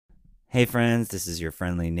Hey friends, this is your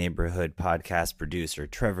friendly neighborhood podcast producer,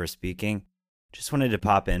 Trevor speaking. Just wanted to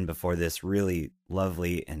pop in before this really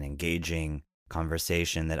lovely and engaging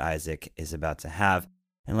conversation that Isaac is about to have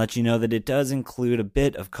and let you know that it does include a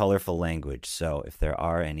bit of colorful language. So if there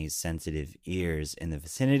are any sensitive ears in the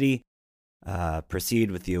vicinity,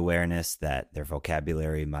 proceed with the awareness that their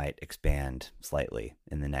vocabulary might expand slightly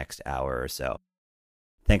in the next hour or so.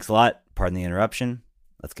 Thanks a lot. Pardon the interruption.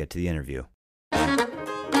 Let's get to the interview.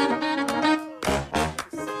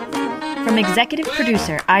 From executive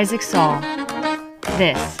producer Isaac Saul,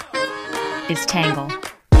 this is Tangle.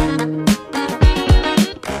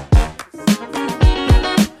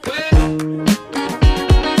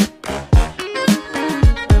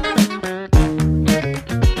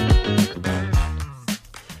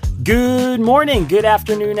 Good morning, good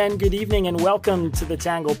afternoon, and good evening, and welcome to the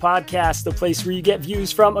Tangle Podcast, the place where you get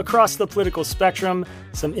views from across the political spectrum,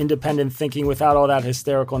 some independent thinking without all that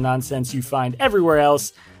hysterical nonsense you find everywhere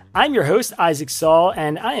else. I'm your host, Isaac Saul,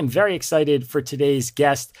 and I am very excited for today's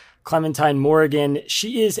guest, Clementine Morrigan.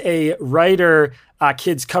 She is a writer.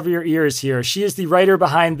 Kids, cover your ears here. She is the writer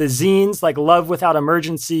behind the zines like Love Without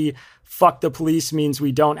Emergency, Fuck the Police Means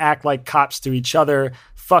We Don't Act Like Cops to Each Other,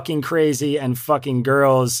 Fucking Crazy, and Fucking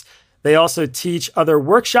Girls. They also teach other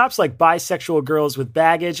workshops like Bisexual Girls with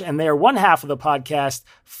Baggage, and they are one half of the podcast,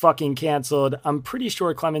 Fucking Canceled. I'm pretty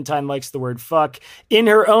sure Clementine likes the word fuck. In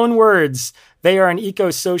her own words, they are an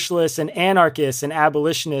eco-socialist, an anarchist, an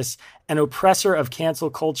abolitionist, an oppressor of cancel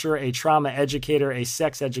culture, a trauma educator, a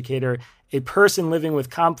sex educator, a person living with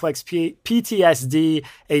complex PTSD,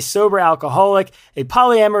 a sober alcoholic, a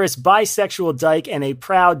polyamorous bisexual dyke, and a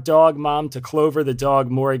proud dog mom to Clover the dog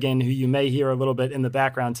Morrigan, who you may hear a little bit in the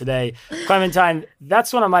background today. Clementine,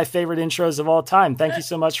 that's one of my favorite intros of all time. Thank you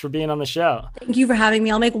so much for being on the show. Thank you for having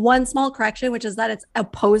me. I'll make one small correction, which is that it's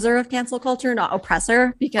opposer of cancel culture, not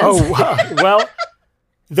oppressor. Because well,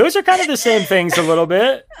 those are kind of the same things a little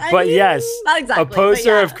bit, but yes, not exactly,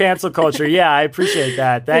 opposer of cancel culture. Yeah, I appreciate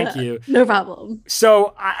that. Thank you. No problem.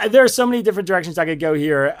 So there are so many different directions I could go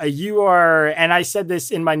here. You are, and I said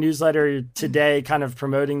this in my newsletter today, kind of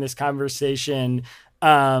promoting this conversation.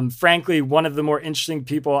 Frankly, one of the more interesting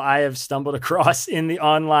people I have stumbled across in the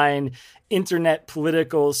online internet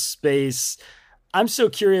political space. I'm so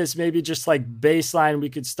curious, maybe just like baseline, we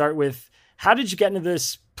could start with, how did you get into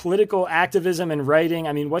this political activism and writing?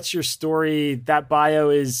 I mean, what's your story? That bio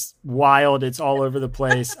is wild. It's all over the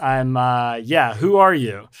place. Who are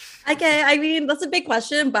you? Okay. I mean, that's a big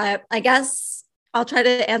question, but I guess I'll try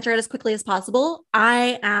to answer it as quickly as possible.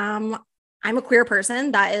 I'm a queer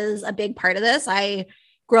person. That is a big part of this. I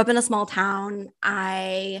grew up in a small town.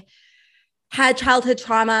 I had childhood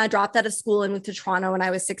trauma, dropped out of school and moved to Toronto when I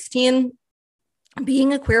was 16.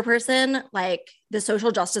 Being a queer person, like the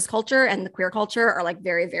social justice culture and the queer culture are like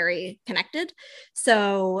very, very connected.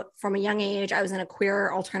 So from a young age, I was in a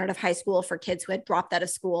queer alternative high school for kids who had dropped out of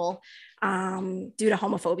school due to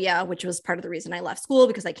homophobia, which was part of the reason I left school,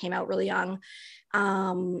 because I came out really young.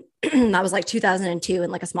 That was like 2002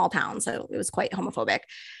 in like a small town. So it was quite homophobic.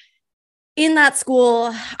 In that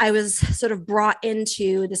school, I was sort of brought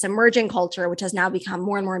into this emerging culture, which has now become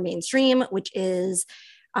more and more mainstream, which is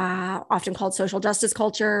often called social justice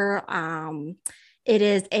culture. It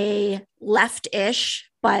is a left-ish,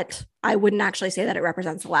 but I wouldn't actually say that it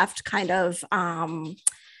represents the left kind of. I'm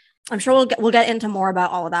sure we'll get into more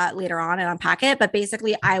about all of that later on and unpack it. But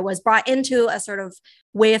basically, I was brought into a sort of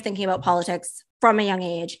way of thinking about politics from a young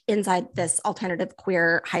age inside this alternative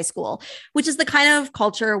queer high school, which is the kind of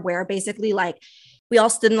culture where basically like we all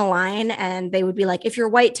stood in the line and they would be like, if you're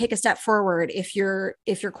white, take a step forward. If you're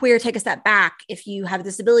queer, take a step back. If you have a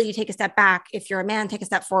disability, take a step back. If you're a man, take a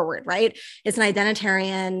step forward, right? It's an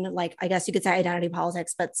identitarian, like, I guess you could say identity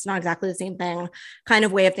politics, but it's not exactly the same thing, kind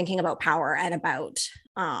of way of thinking about power and about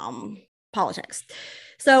politics.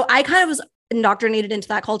 So I kind of was indoctrinated into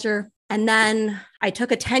that culture. And then I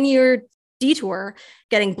took a 10-year detour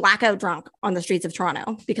getting blackout drunk on the streets of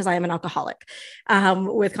Toronto because I am an alcoholic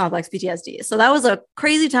with complex PTSD. So that was a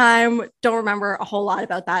crazy time. Don't remember a whole lot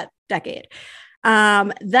about that decade.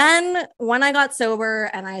 Then when I got sober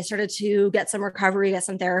and I started to get some recovery, get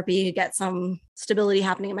some therapy, get some stability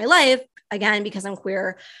happening in my life, again, because I'm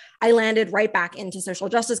queer, I landed right back into social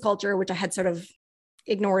justice culture, which I had sort of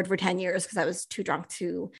ignored for 10 years because I was too drunk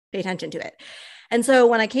to pay attention to it. And so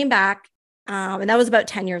when I came back, and that was about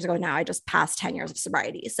 10 years ago now, I just passed 10 years of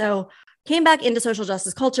sobriety. So came back into social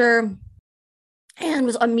justice culture and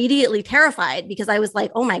was immediately terrified because I was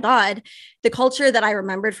like, oh my God, the culture that I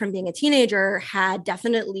remembered from being a teenager had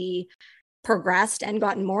definitely progressed and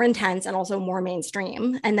gotten more intense and also more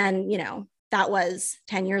mainstream. And then, that was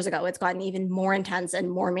 10 years ago. It's gotten even more intense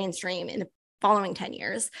and more mainstream in the following 10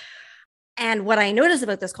 years. And what I noticed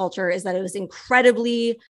about this culture is that it was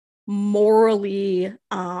incredibly morally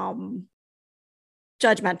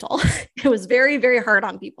judgmental. It was very, very hard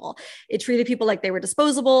on people. It treated people like they were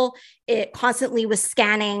disposable. It constantly was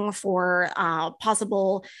scanning for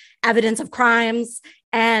possible evidence of crimes.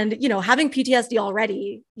 And, having PTSD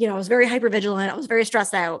already, I was very hypervigilant. I was very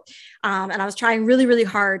stressed out. And I was trying really, really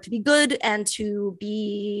hard to be good and to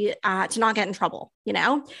not get in trouble,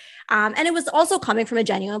 and it was also coming from a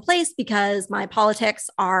genuine place because my politics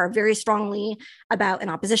are very strongly about an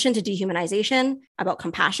opposition to dehumanization, about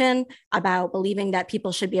compassion, about believing that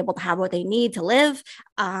people should be able to have what they need to live,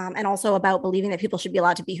 and also about believing that people should be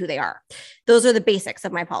allowed to be who they are. Those are the basics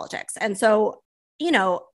of my politics. And so,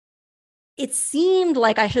 it seemed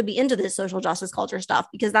like I should be into this social justice culture stuff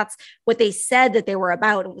because that's what they said that they were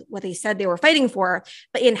about, what they said they were fighting for.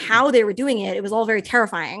 But in how they were doing it, it was all very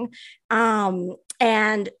terrifying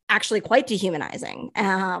and actually quite dehumanizing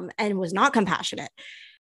and was not compassionate.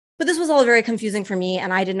 But this was all very confusing for me,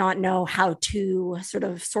 and I did not know how to sort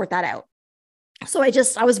of sort that out. So I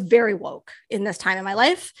was very woke in this time in my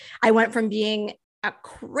life. I went from being a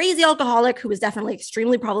crazy alcoholic who was definitely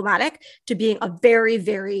extremely problematic to being a very,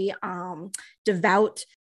 very devout,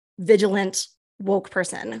 vigilant, woke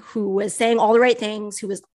person who was saying all the right things, who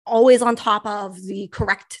was always on top of the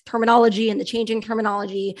correct terminology and the changing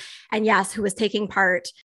terminology. And yes, who was taking part,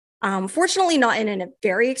 fortunately not in a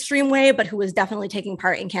very extreme way, but who was definitely taking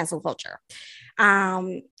part in cancel culture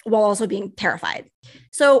while also being terrified.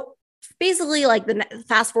 So basically,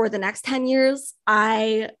 fast forward the next 10 years,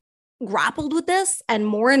 I grappled with this, and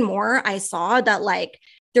more I saw that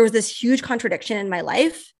there was this huge contradiction in my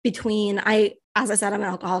life between as I said, I'm an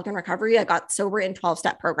alcoholic in recovery. I got sober in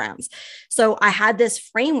 12-step programs. So I had this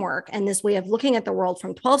framework and this way of looking at the world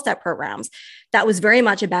from 12-step programs that was very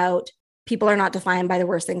much about people are not defined by the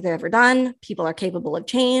worst things they've ever done. People are capable of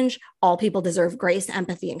change. All people deserve grace,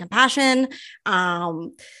 empathy, and compassion.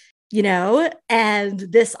 And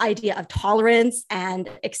this idea of tolerance and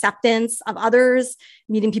acceptance of others,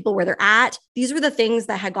 meeting people where they're at. These were the things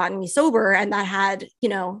that had gotten me sober and that had,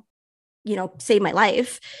 saved my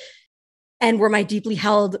life and were my deeply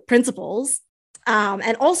held principles.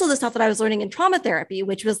 And also the stuff that I was learning in trauma therapy,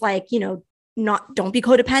 which was don't be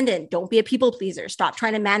codependent, don't be a people pleaser, stop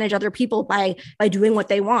trying to manage other people by doing what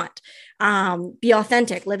they want, be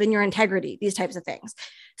authentic, live in your integrity, these types of things.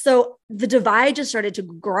 So the divide just started to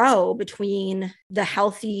grow between the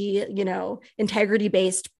healthy,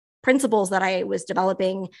 integrity-based principles that I was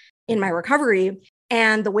developing in my recovery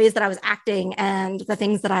and the ways that I was acting and the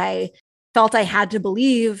things that I felt I had to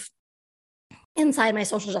believe inside my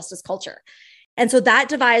social justice culture. And so that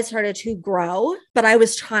divide started to grow, but I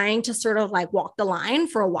was trying to sort of walk the line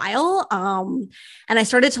for a while. And I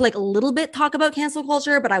started to a little bit talk about cancel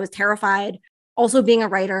culture, but I was terrified. Also being a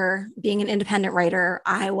writer, being an independent writer,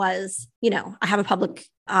 I was, I have a public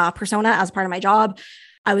persona as part of my job.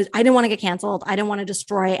 I didn't want to get canceled. I didn't want to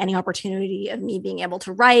destroy any opportunity of me being able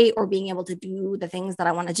to write or being able to do the things that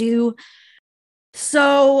I want to do.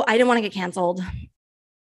 So I didn't want to get canceled.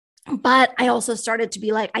 But I also started to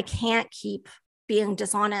be I can't keep being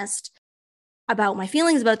dishonest about my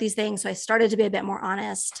feelings about these things. So I started to be a bit more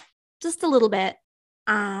honest, just a little bit.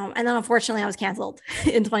 And then unfortunately I was canceled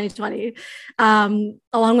in 2020,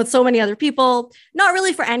 along with so many other people, not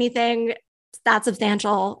really for anything that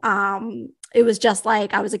substantial. It was just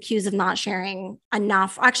I was accused of not sharing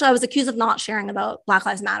enough. Actually, I was accused of not sharing about Black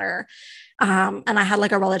Lives Matter. And I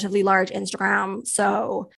had a relatively large Instagram.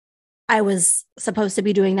 So I was supposed to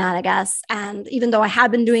be doing that, I guess. And even though I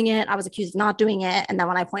had been doing it, I was accused of not doing it. And then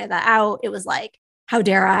when I pointed that out, it was how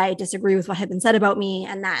dare I disagree with what had been said about me?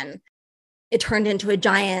 And then it turned into a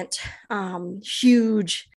giant,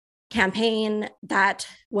 huge campaign that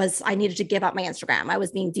I needed to give up my Instagram. I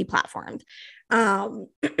was being deplatformed.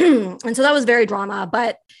 And so that was very drama.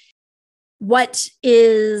 But what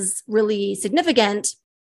is really significant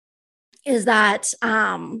is that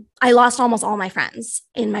I lost almost all my friends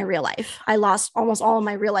in my real life. I lost almost all of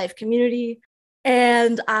my real life community.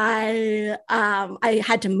 And I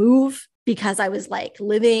had to move because I was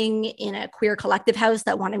living in a queer collective house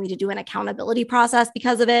that wanted me to do an accountability process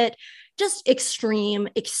because of it. Just extreme.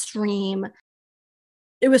 It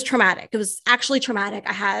was traumatic. It was actually traumatic.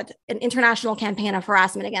 I had an international campaign of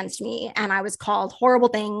harassment against me, and I was called horrible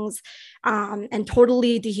things and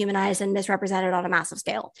totally dehumanized and misrepresented on a massive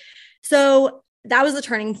scale. So that was the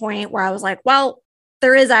turning point where I was well,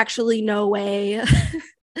 there is actually no way.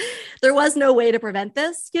 There was no way to prevent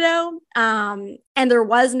this, and there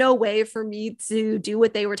was no way for me to do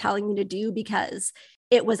what they were telling me to do because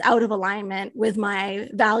it was out of alignment with my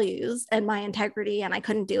values and my integrity, and I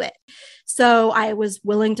couldn't do it. So I was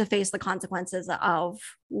willing to face the consequences of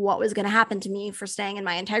what was going to happen to me for staying in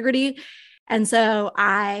my integrity. And so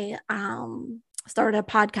I started a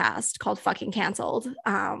podcast called Fucking Canceled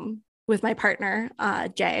with my partner,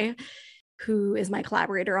 Jay, who is my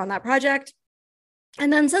collaborator on that project.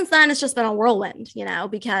 And then since then, it's just been a whirlwind,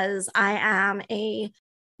 because I am a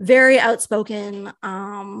very outspoken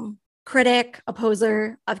critic,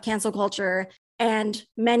 opposer of cancel culture and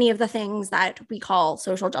many of the things that we call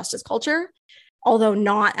social justice culture, although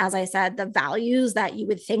not, as I said, the values that you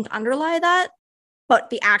would think underlie that, but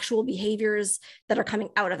the actual behaviors that are coming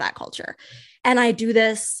out of that culture. And I do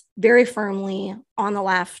this very firmly on the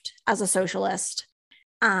left as a socialist,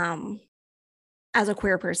 as a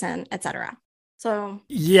queer person, etc. So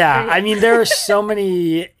yeah, I mean, there are so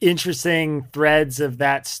many interesting threads of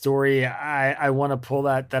that story. I want to pull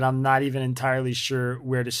that I'm not even entirely sure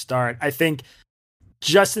where to start. I think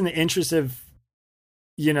just in the interest of,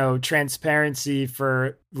 transparency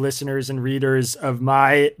for listeners and readers of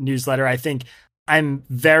my newsletter, I think I'm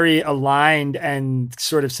very aligned and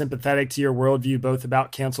sort of sympathetic to your worldview, both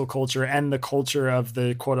about cancel culture and the culture of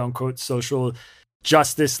the quote unquote social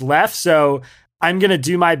justice left. So I'm going to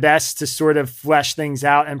do my best to sort of flesh things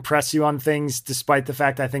out and press you on things, despite the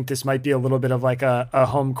fact I think this might be a little bit of like a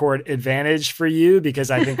home court advantage for you, because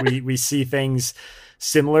I think we see things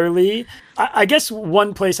similarly. I guess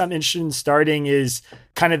one place I'm interested in starting is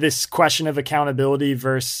kind of this question of accountability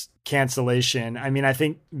versus cancellation. I mean, I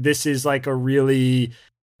think this is like a really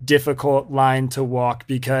difficult line to walk,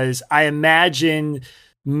 because I imagine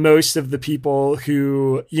most of the people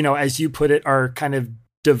who, as you put it, are kind of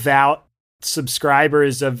devout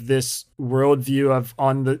subscribers of this worldview of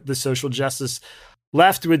on the social justice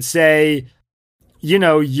left would say,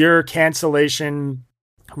 your cancellation,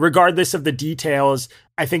 regardless of the details,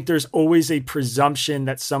 I think there's always a presumption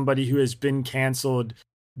that somebody who has been canceled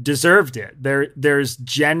deserved it. There's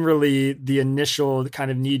generally the initial kind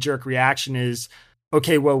of knee-jerk reaction is,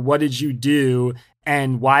 okay, well, what did you do?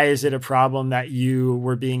 And why is it a problem that you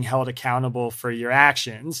were being held accountable for your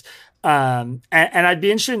actions? And I'd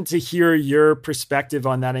be interested to hear your perspective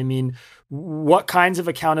on that. I mean, what kinds of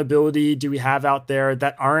accountability do we have out there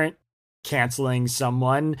that aren't canceling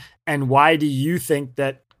someone? And why do you think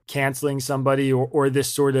that canceling somebody or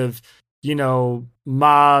this sort of,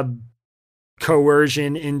 mob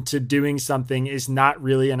coercion into doing something is not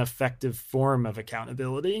really an effective form of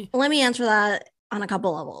accountability? Let me answer that on a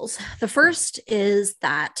couple levels. The first is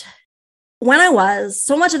that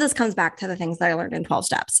so much of this comes back to the things that I learned in 12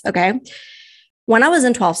 steps. Okay. When I was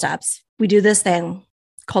in 12 steps, we do this thing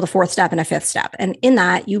called a fourth step and a fifth step. And in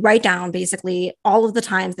that, you write down basically all of the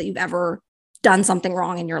times that you've ever done something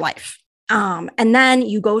wrong in your life. And then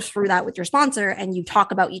you go through that with your sponsor and you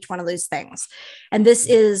talk about each one of those things. And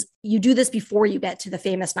you do this before you get to the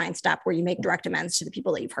famous 9th step where you make direct amends to the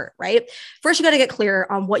people that you've hurt, right? First, you got to get clear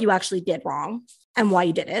on what you actually did wrong and why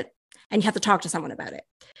you did it. And you have to talk to someone about it.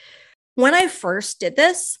 When I first did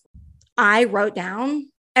this, I wrote down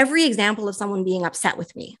every example of someone being upset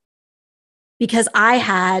with me, because I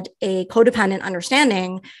had a codependent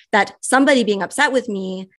understanding that somebody being upset with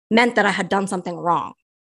me meant that I had done something wrong.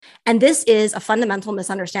 And this is a fundamental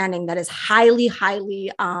misunderstanding that is highly,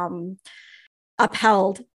 highly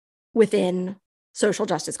upheld within social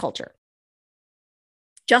justice culture.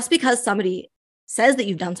 Just because somebody says that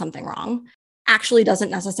you've done something wrong actually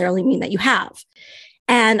doesn't necessarily mean that you have.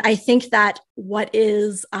 And I think that what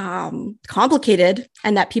is complicated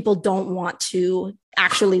and that people don't want to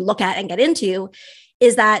actually look at and get into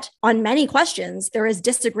is that on many questions, there is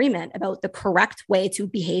disagreement about the correct way to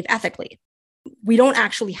behave ethically. We don't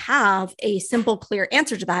actually have a simple, clear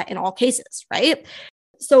answer to that in all cases, right?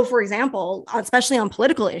 So, for example, especially on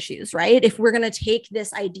political issues, right? If we're going to take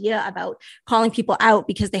this idea about calling people out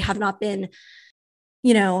because they have not been,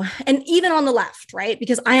 and even on the left, right?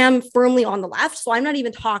 Because I am firmly on the left. So I'm not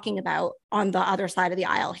even talking about on the other side of the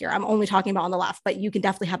aisle here. I'm only talking about on the left, but you can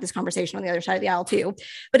definitely have this conversation on the other side of the aisle too.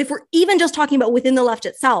 But if we're even just talking about within the left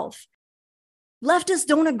itself, leftists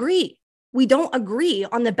don't agree. We don't agree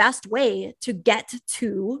on the best way to get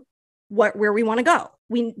to where we want to go.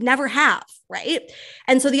 We never have, right?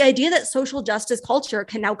 And so the idea that social justice culture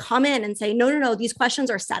can now come in and say, no, these questions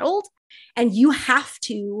are settled and you have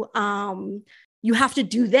to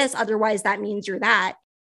do this. Otherwise that means you're that.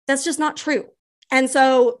 That's just not true. And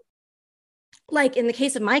so like in the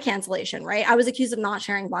case of my cancellation, right? I was accused of not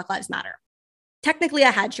sharing Black Lives Matter. Technically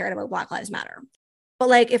I had shared about Black Lives Matter, but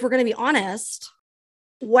like, if we're going to be honest,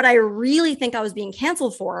 what I really think I was being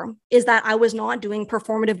canceled for is that I was not doing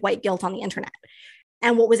performative white guilt on the internet.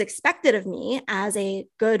 And what was expected of me as a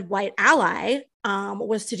good white ally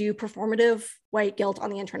was to do performative white guilt on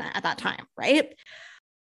the internet at that time, right?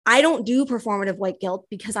 I don't do performative white guilt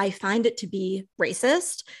because I find it to be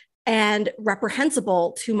racist and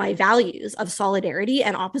reprehensible to my values of solidarity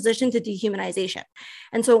and opposition to dehumanization.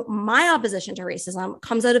 And so my opposition to racism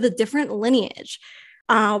comes out of a different lineage,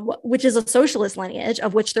 which is a socialist lineage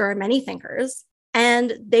of which there are many thinkers.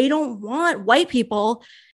 And they don't want white people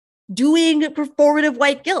doing performative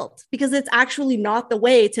white guilt because it's actually not the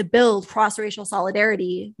way to build cross-racial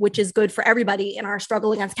solidarity, which is good for everybody in our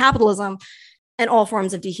struggle against capitalism and all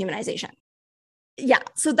forms of dehumanization. Yeah,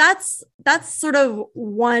 so that's sort of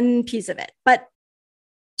one piece of it. But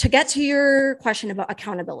to get to your question about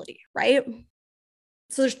accountability, right?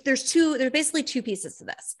 So there's basically two pieces to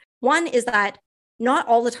this. One is that not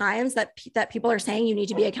all the times that people are saying you need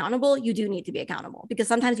to be accountable, you do need to be accountable, because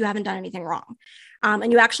sometimes you haven't done anything wrong.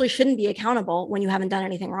 And you actually shouldn't be accountable when you haven't done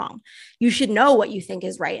anything wrong. You should know what you think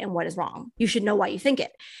is right and what is wrong. You should know why you think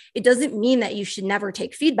it. It doesn't mean that you should never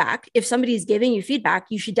take feedback. If somebody's giving you feedback,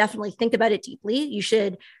 you should definitely think about it deeply. You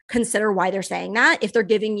should consider why they're saying that. If they're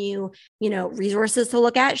giving you, resources to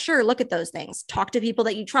look at, sure, look at those things. Talk to people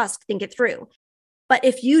that you trust, think it through. But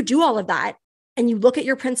if you do all of that, and you look at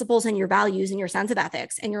your principles and your values and your sense of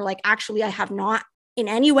ethics, and you're like, actually, I have not in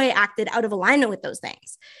any way acted out of alignment with those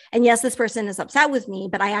things. And yes, this person is upset with me,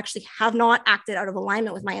 but I actually have not acted out of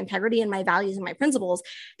alignment with my integrity and my values and my principles,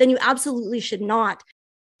 then you absolutely should not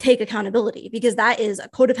take accountability, because that is a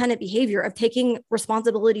codependent behavior of taking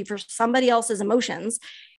responsibility for somebody else's emotions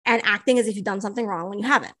and acting as if you've done something wrong when you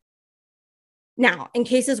haven't. Now, in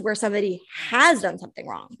cases where somebody has done something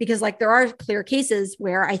wrong, because there are clear cases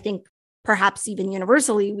where I think perhaps even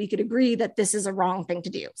universally, we could agree that this is a wrong thing to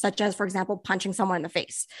do, such as, for example, punching someone in the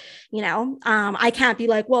face. I can't be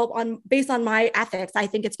like, well, based on my ethics, I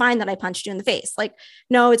think it's fine that I punched you in the face.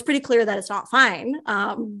 No, it's pretty clear that it's not fine.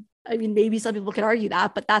 Maybe some people could argue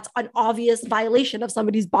that, but that's an obvious violation of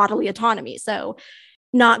somebody's bodily autonomy. So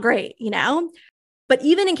not great, But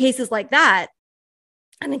even in cases like that,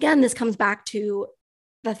 and again, this comes back to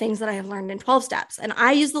the things that I have learned in 12 steps. And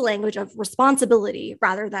I use the language of responsibility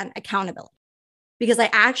rather than accountability, because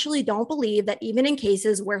I actually don't believe that even in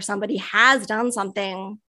cases where somebody has done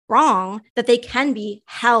something wrong, that they can be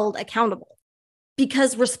held accountable.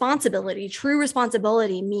 Because true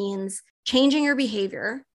responsibility means changing your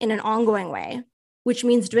behavior in an ongoing way, which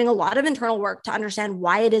means doing a lot of internal work to understand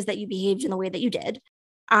why it is that you behaved in the way that you did,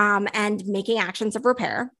 and making actions of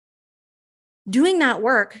repair. Doing that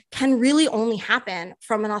work can really only happen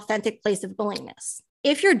from an authentic place of willingness.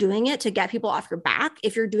 If you're doing it to get people off your back,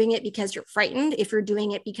 if you're doing it because you're frightened, if you're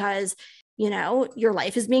doing it because, your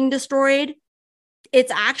life is being destroyed,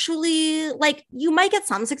 it's actually you might get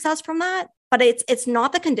some success from that, but it's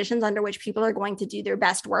not the conditions under which people are going to do their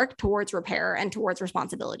best work towards repair and towards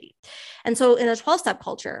responsibility. And so in a 12-step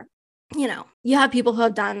culture, you have people who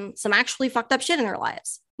have done some actually fucked up shit in their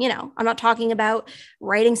lives. I'm not talking about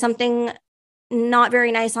writing something not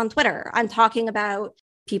very nice on Twitter. I'm talking about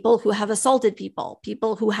people who have assaulted people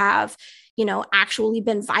who have, actually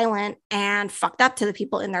been violent and fucked up to the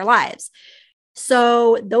people in their lives.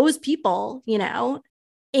 So those people,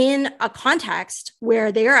 in a context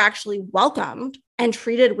where they are actually welcomed and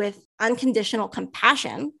treated with unconditional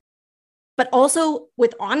compassion, but also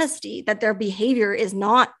with honesty that their behavior is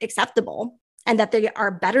not acceptable and that they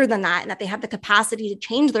are better than that and that they have the capacity to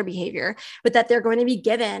change their behavior, but that they're going to be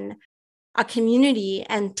given a community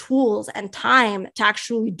and tools and time to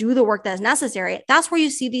actually do the work that is necessary, that's where you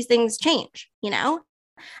see these things change, And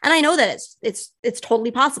I know that it's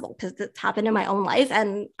totally possible because it's happened in my own life.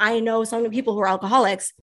 And I know some of the people who are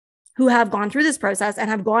alcoholics who have gone through this process and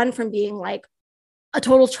have gone from being a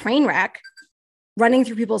total train wreck running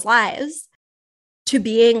through people's lives to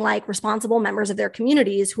being responsible members of their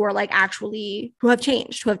communities who are who have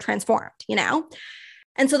changed, who have transformed,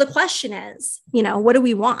 And so the question is, what do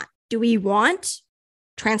we want? Do we want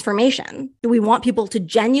transformation? Do we want people to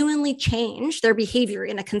genuinely change their behavior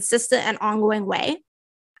in a consistent and ongoing way?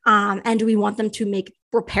 And do we want them to make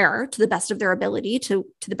repair to the best of their ability, to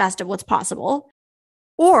the best of what's possible?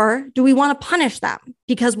 Or do we want to punish them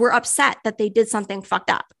because we're upset that they did something fucked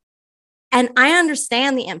up? And I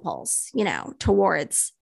understand the impulse,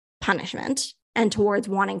 towards punishment and towards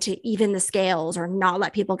wanting to even the scales or not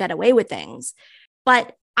let people get away with things.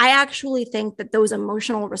 But I actually think that those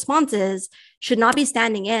emotional responses should not be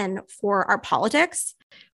standing in for our politics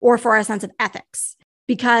or for our sense of ethics.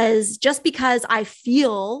 Because just because I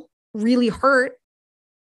feel really hurt,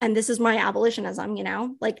 and this is my abolitionism,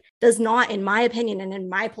 does not, in my opinion and in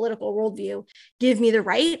my political worldview, give me the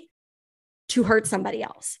right to hurt somebody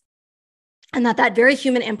else. And that very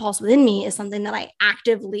human impulse within me is something that I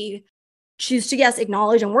actively choose to, yes,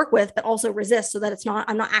 acknowledge and work with, but also resist so that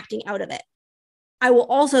I'm not acting out of it. I will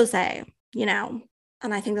also say, and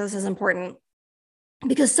I think this is important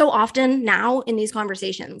because so often now in these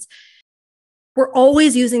conversations, we're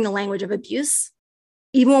always using the language of abuse,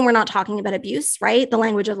 even when we're not talking about abuse, right? The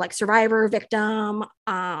language of like survivor, victim,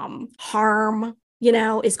 harm,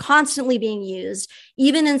 is constantly being used,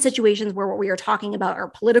 even in situations where what we are talking about are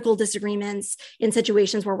political disagreements, in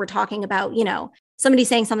situations where we're talking about, somebody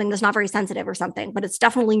saying something that's not very sensitive or something, but it's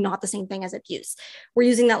definitely not the same thing as abuse. We're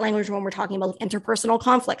using that language when we're talking about like interpersonal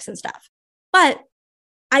conflicts and stuff. But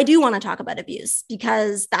I do want to talk about abuse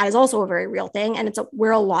because that is also a very real thing. And it's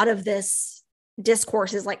where a lot of this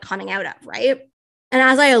discourse is like coming out of, right? And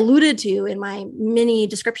as I alluded to in my mini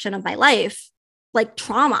description of my life, like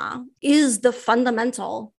trauma is the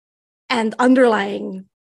fundamental and underlying,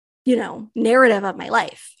 narrative of my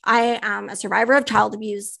life. I am a survivor of child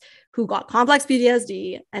abuse who got complex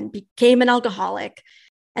PTSD and became an alcoholic.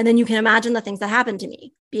 And then you can imagine the things that happened to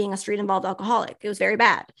me being a street involved alcoholic. It was very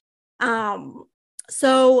bad.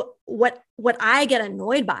 So what I get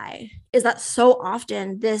annoyed by is that so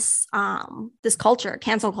often this culture,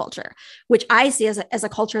 cancel culture, which I see as a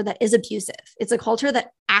culture that is abusive. It's a culture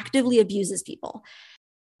that actively abuses people,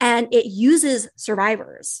 and it uses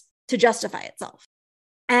survivors to justify itself.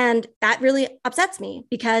 And that really upsets me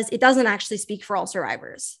because it doesn't actually speak for all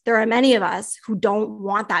survivors. There are many of us who don't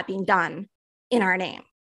want that being done in our name.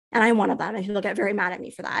 And I'm one of them, and people get very mad at me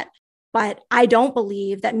for that. But I don't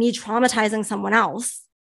believe that me traumatizing someone else,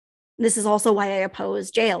 this is also why I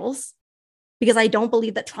oppose jails, because I don't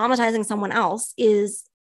believe that traumatizing someone else is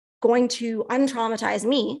going to untraumatize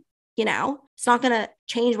me. It's not going to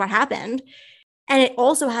change what happened. And it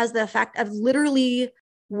also has the effect of literally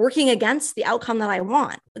working against the outcome that I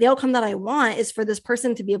want. The outcome that I want is for this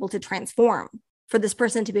person to be able to transform, for this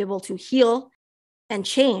person to be able to heal and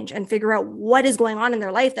change and figure out what is going on in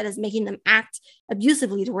their life that is making them act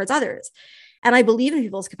abusively towards others. And I believe in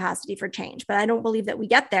people's capacity for change, but I don't believe that we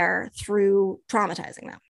get there through traumatizing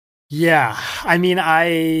them. Yeah. I mean,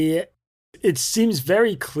 it seems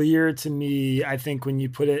very clear to me, I think, when you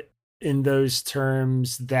put it in those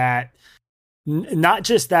terms, that not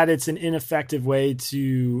just that it's an ineffective way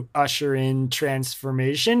to usher in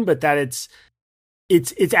transformation, but that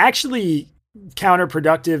it's actually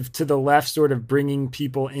counterproductive to the left sort of bringing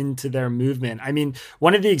people into their movement. I mean,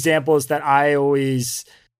 one of the examples that I always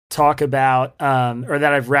talk about, or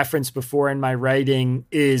that I've referenced before in my writing,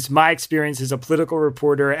 is my experience as a political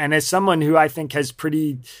reporter and as someone who I think has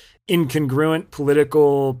pretty incongruent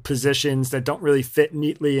political positions that don't really fit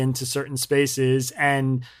neatly into certain spaces.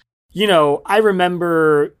 And I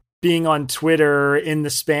remember being on Twitter in the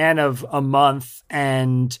span of a month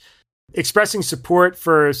and expressing support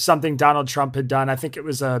for something Donald Trump had done. I think it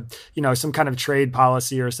was some kind of trade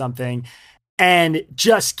policy or something, and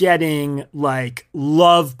just getting like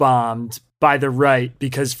love bombed by the right,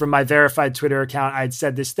 because from my verified Twitter account, I'd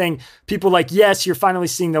said this thing. People like, yes, you're finally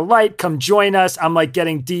seeing the light. Come join us. I'm like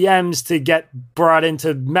getting DMs to get brought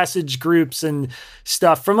into message groups and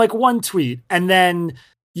stuff from like one tweet. And then,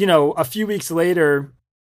 a few weeks later,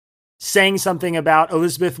 saying something about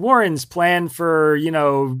Elizabeth Warren's plan for,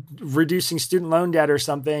 reducing student loan debt or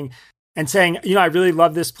something, and saying, I really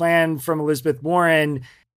love this plan from Elizabeth Warren.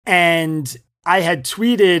 And I had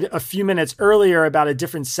tweeted a few minutes earlier about a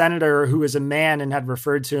different senator who was a man and had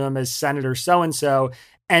referred to him as Senator so-and-so.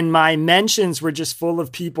 And my mentions were just full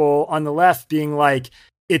of people on the left being like,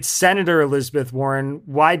 it's Senator Elizabeth Warren.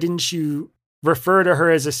 Why didn't you refer to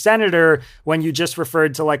her as a senator when you just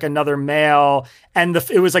referred to like another male? And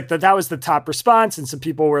it was like that was the top response. And some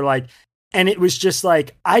people were like, and it was just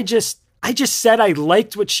like, I just said I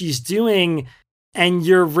liked what she's doing, and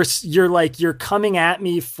you're coming at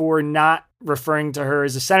me for not referring to her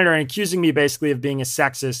as a senator and accusing me basically of being a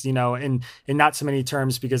sexist, in not so many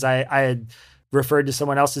terms, because I had referred to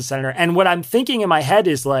someone else as senator. And what I'm thinking in my head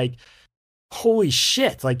is like, holy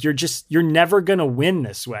shit, like you're never going to win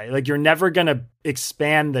this way. Like you're never going to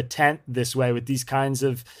expand the tent this way with these kinds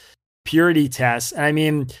of purity tests. And I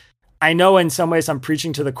mean, I know in some ways I'm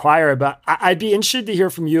preaching to the choir, but I'd be interested to hear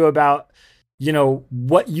from you about,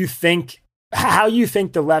 what you think, how you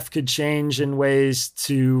think the left could change in ways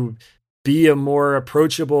to be a more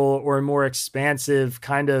approachable or a more expansive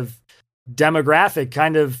kind of demographic,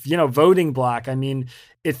 kind of, voting block. I mean,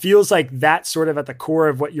 it feels like that's sort of at the core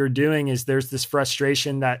of what you're doing. Is there's this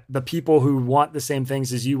frustration that the people who want the same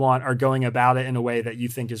things as you want are going about it in a way that you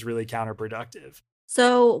think is really counterproductive.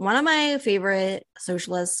 So one of my favorite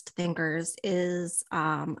socialist thinkers is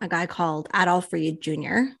a guy called Adolf Reed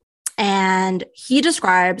Jr. And he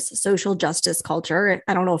describes social justice culture.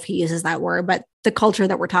 I don't know if he uses that word, but the culture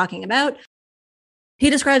that we're talking about. He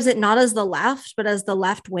describes it not as the left, but as the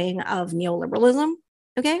left wing of neoliberalism.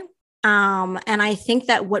 Okay. And I think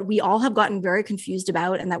that what we all have gotten very confused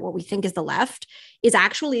about, and that what we think is the left, is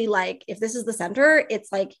actually like, if this is the center,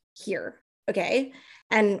 it's like here. Okay.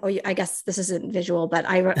 And I guess this isn't visual, but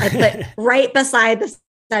I put right beside the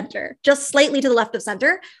center, just slightly to the left of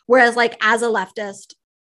center. Whereas like as a leftist,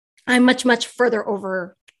 I'm much, much further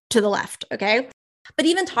over to the left. Okay. But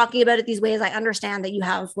even talking about it these ways, I understand that you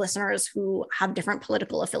have listeners who have different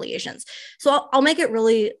political affiliations. So I'll make it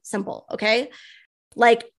really simple. Okay.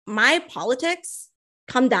 Like my politics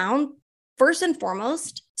come down first and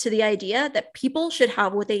foremost to the idea that people should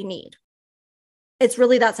have what they need. It's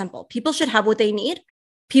really that simple. People should have what they need.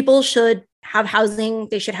 People should have housing.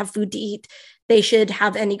 They should have food to eat. They should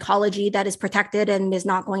have an ecology that is protected and is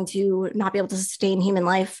not going to not be able to sustain human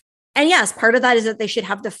life. And yes, part of that is that they should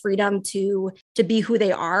have the freedom to be who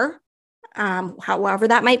they are, however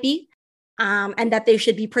that might be, and that they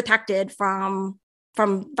should be protected from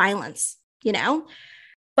violence, you know?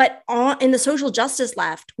 But in the social justice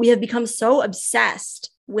left, we have become so obsessed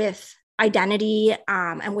with identity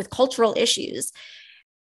and with cultural issues.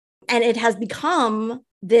 And it has become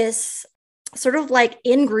this sort of like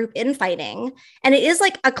in-group infighting. And it is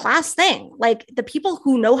like a class thing. Like the people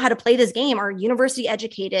who know how to play this game are university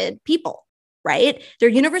educated people, right? They're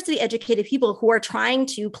university educated people who are trying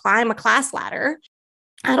to climb a class ladder.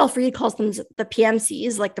 Adolf Reed calls them the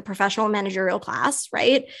PMCs, like the professional managerial class,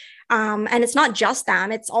 right? And it's not just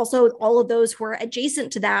them. It's also all of those who are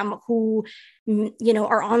adjacent to them who, you know,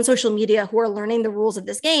 are on social media, who are learning the rules of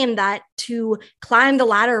this game, that to climb the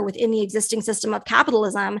ladder within the existing system of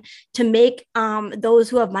capitalism, to make those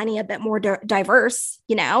who have money a bit more diverse,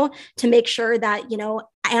 you know, to make sure that, you know,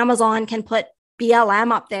 Amazon can put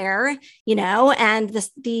BLM up there, you know, and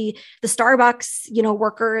the Starbucks, you know,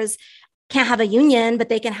 workers can't have a union, but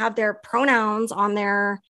they can have their pronouns on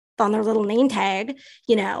their little name tag,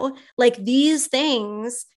 you know, like these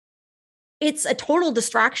things. It's a total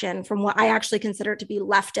distraction from what I actually consider to be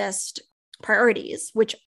leftist priorities,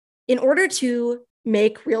 which in order to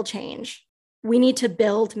make real change, we need to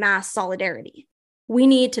build mass solidarity. We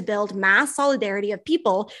need to build mass solidarity of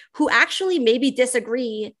people who actually maybe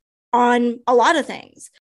disagree on a lot of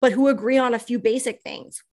things, but who agree on a few basic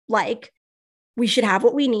things, like we should have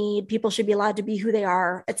what we need, people should be allowed to be who they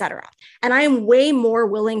are, et cetera. And I am way more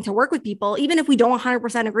willing to work with people, even if we don't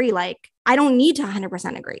 100% agree. Like I don't need to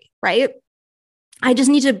 100% agree, right? I just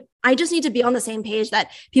need to be on the same page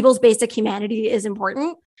that people's basic humanity is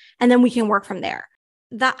important, and then we can work from there.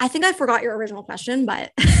 That I think I forgot your original question,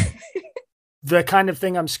 but the kind of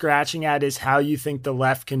thing I'm scratching at is how you think the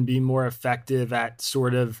left can be more effective at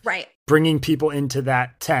sort of bringing people into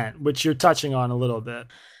that tent, which you're touching on a little bit.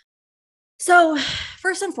 So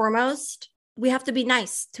first and foremost, we have to be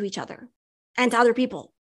nice to each other and to other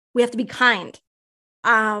people. We have to be kind.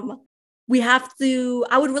 I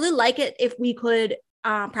would really like it if we could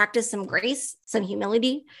practice some grace, some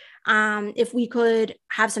humility, if we could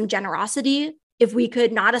have some generosity, if we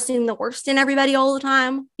could not assume the worst in everybody all the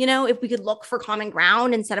time, you know, if we could look for common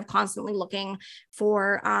ground instead of constantly looking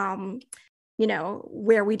for, you know,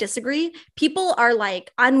 where we disagree. People are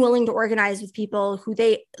like unwilling to organize with people who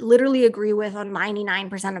they literally agree with on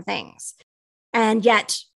 99% of things. And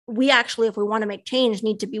yet we actually, if we want to make change,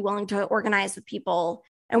 need to be willing to organize with people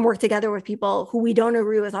and work together with people who we don't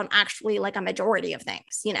agree with on actually like a majority of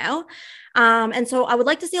things, you know? And so I would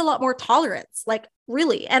like to see a lot more tolerance, like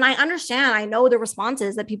really. And I understand, I know the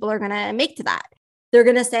responses that people are going to make to that. They're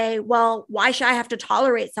going to say, well, why should I have to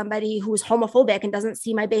tolerate somebody who's homophobic and doesn't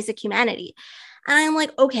see my basic humanity? And I'm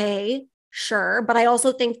like, okay, sure. But I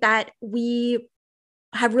also think that we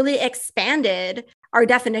have really expanded our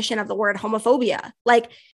definition of the word homophobia.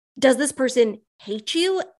 Like, does this person hate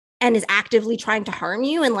you and is actively trying to harm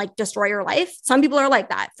you and like destroy your life? Some people are like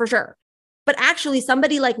that for sure. But actually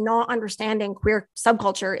somebody like not understanding queer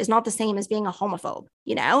subculture is not the same as being a homophobe,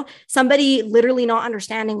 you know? Somebody literally not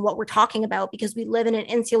understanding what we're talking about because we live in an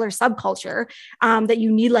insular subculture that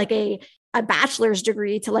you need like a bachelor's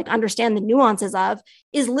degree to like understand the nuances of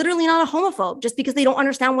is literally not a homophobe just because they don't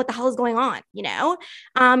understand what the hell is going on, you know?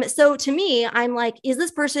 So to me, I'm like, is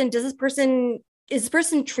this person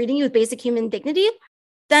treating you with basic human dignity?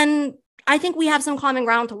 Then I think we have some common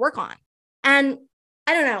ground to work on. And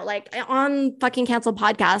I don't know, like on fucking Cancel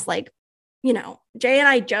Podcast, like, you know, Jay and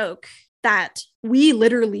I joke that we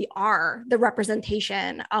literally are the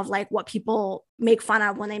representation of like what people make fun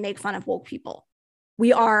of when they make fun of woke people.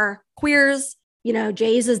 We are queers, you know,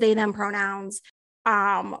 Jay uses they, them pronouns.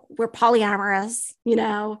 We're polyamorous,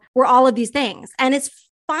 we're all of these things. And it's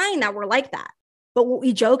fine that we're like that. But what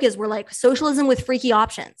we joke is we're like socialism with freaky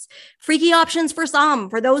options for some,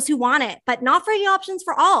 for those who want it, but not freaky options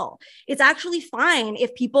for all. It's actually fine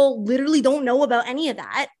if people literally don't know about any of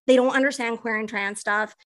that. They don't understand queer and trans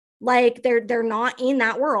stuff. Like they're not in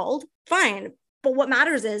that world. Fine. But what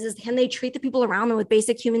matters is can they treat the people around them with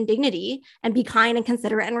basic human dignity and be kind and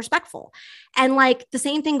considerate and respectful? And like the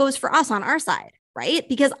same thing goes for us on our side, right?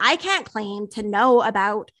 Because I can't claim to know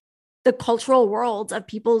about the cultural worlds of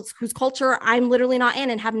people whose culture I'm literally not in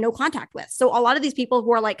and have no contact with. So a lot of these people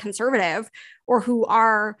who are like conservative or who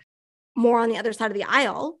are more on the other side of the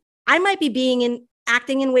aisle, I might be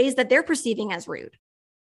acting in ways that they're perceiving as rude.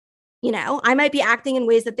 I might be acting in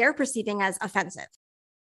ways that they're perceiving as offensive.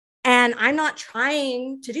 And I'm not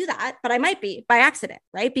trying to do that, but I might be by accident,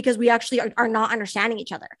 right? Because we actually are not understanding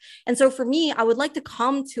each other. And so for me, I would like to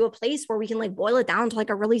come to a place where we can like boil it down to like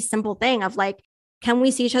a really simple thing of like, can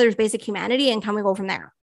we see each other's basic humanity and can we go from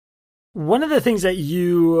there? One of the things that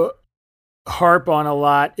you harp on a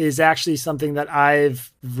lot is actually something that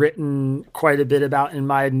I've written quite a bit about in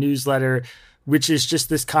my newsletter, which is just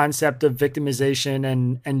this concept of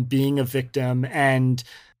victimization and being a victim. And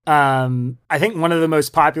I think one of the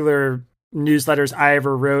most popular newsletters I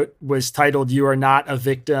ever wrote was titled "You Are Not a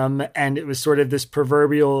Victim." And it was sort of this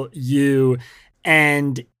proverbial you.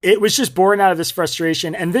 And it was just born out of this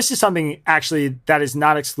frustration. And this is something actually that is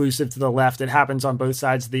not exclusive to the left. It happens on both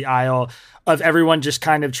sides of the aisle of everyone just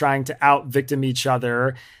kind of trying to out victim each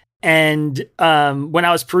other. And when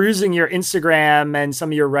I was perusing your Instagram and some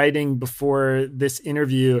of your writing before this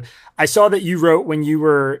interview, I saw that you wrote when you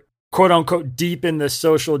were quote unquote deep in the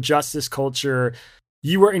social justice culture,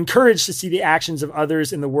 you were encouraged to see the actions of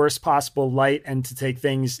others in the worst possible light and to take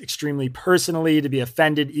things extremely personally, to be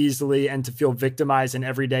offended easily, and to feel victimized in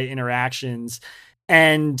everyday interactions.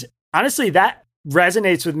 And honestly, that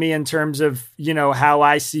resonates with me in terms of, how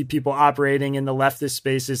I see people operating in the leftist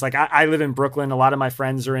spaces. Like I live in Brooklyn. A lot of my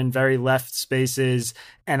friends are in very left spaces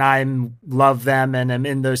and I love them and I'm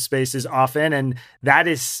in those spaces often. And that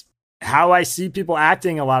is how I see people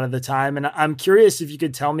acting a lot of the time. And I'm curious if you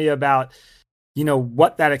could tell me about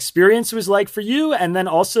what that experience was like for you. And then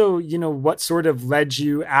also, what sort of led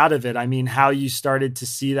you out of it? I mean, how you started to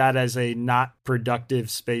see that as a not productive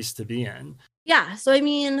space to be in. Yeah. So, I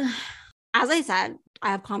mean, as I said,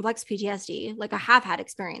 I have complex PTSD. Like I have had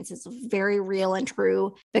experiences of very real and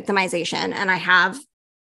true victimization, and I have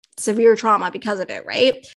severe trauma because of it.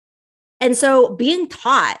 Right. And so being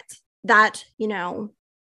taught that,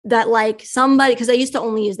 that like somebody, because I used to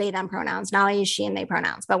only use they, them pronouns. Now I use she and they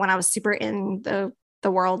pronouns. But when I was super in the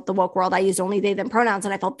woke world, I used only they, them pronouns.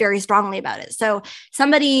 And I felt very strongly about it. So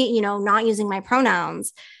somebody, not using my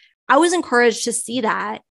pronouns, I was encouraged to see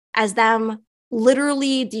that as them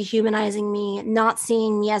literally dehumanizing me, not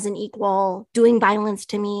seeing me as an equal, doing violence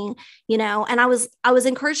to me, and I was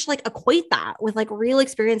encouraged to like equate that with like real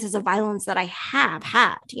experiences of violence that I have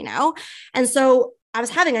had, and so I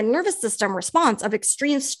was having a nervous system response of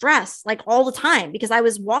extreme stress, like all the time, because I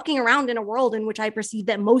was walking around in a world in which I perceived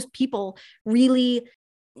that most people really,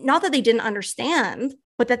 not that they didn't understand,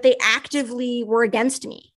 but that they actively were against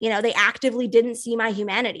me. They actively didn't see my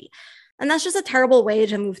humanity. And that's just a terrible way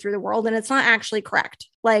to move through the world. And it's not actually correct.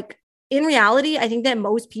 Like in reality, I think that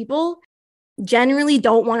most people genuinely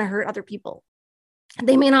don't want to hurt other people.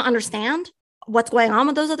 They may not understand what's going on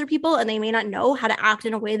with those other people, and they may not know how to act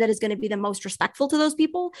in a way that is going to be the most respectful to those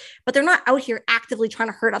people, but they're not out here actively trying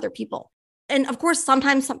to hurt other people. And of course,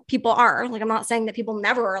 sometimes some people are. Like, I'm not saying that people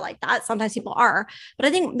never are like that. Sometimes people are. But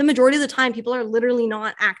I think the majority of the time, people are literally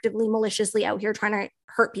not actively, maliciously out here trying to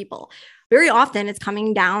hurt people. Very often, it's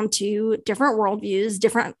coming down to different worldviews,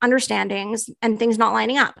 different understandings, and things not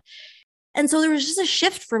lining up. And so there was just a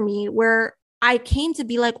shift for me where I came to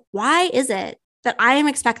be like, why is it that I am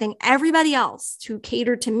expecting everybody else to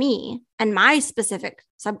cater to me and my specific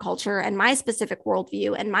subculture and my specific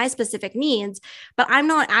worldview and my specific needs, but I'm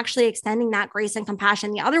not actually extending that grace and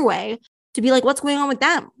compassion the other way to be like, what's going on with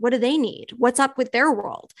them? What do they need? What's up with their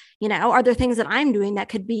world? Are there things that I'm doing that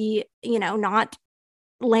could be, not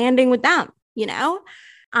landing with them,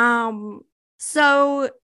 So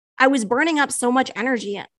I was burning up so much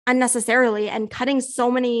energy unnecessarily and cutting so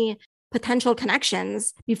many potential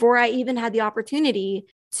connections before I even had the opportunity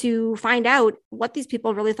to find out what these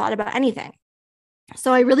people really thought about anything.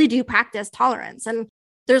 So I really do practice tolerance. And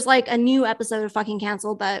there's like a new episode of Fucking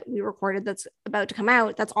Canceled that we recorded that's about to come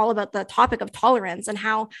out. That's all about the topic of tolerance and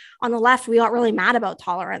how on the left, we got really mad about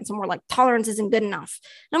tolerance. And we're like, tolerance isn't good enough.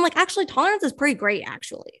 And I'm like, actually, tolerance is pretty great,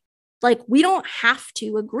 actually. Like, we don't have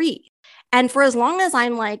to agree. And for as long as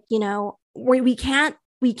I'm like, we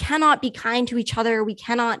cannot be kind to each other. We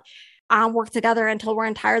cannot work together until we're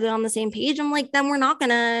entirely on the same page. I'm like, then we're not going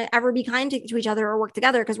to ever be kind to each other or work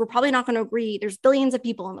together because we're probably not going to agree. There's billions of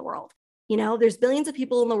people in the world. There's billions of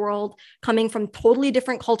people in the world coming from totally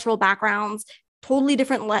different cultural backgrounds, totally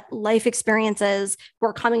different life experiences, who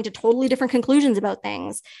are coming to totally different conclusions about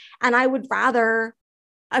things. And I would rather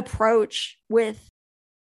approach with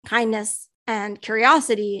kindness and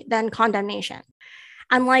curiosity than condemnation.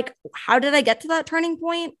 And like, how did I get to that turning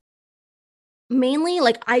point? Mainly,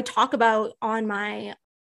 like, I talk about on my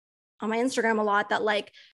Instagram a lot that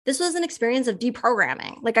like this was an experience of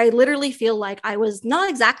deprogramming. Like, I literally feel like I was not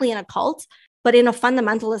exactly in a cult, but in a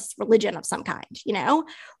fundamentalist religion of some kind,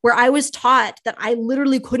 where I was taught that I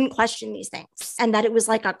literally couldn't question these things and that it was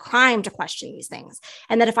like a crime to question these things.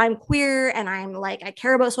 And that if I'm queer and I'm like, I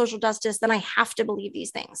care about social justice, then I have to believe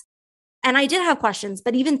these things. And I did have questions,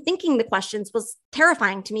 but even thinking the questions was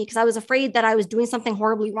terrifying to me because I was afraid that I was doing something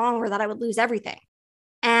horribly wrong or that I would lose everything.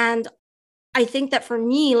 And I think that for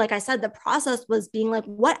me, like I said, the process was being like,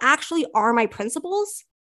 what actually are my principles?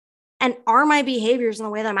 And are my behaviors and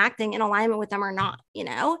the way that I'm acting in alignment with them or not,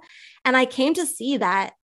 And I came to see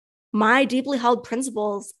that my deeply held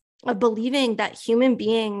principles of believing that human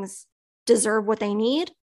beings deserve what they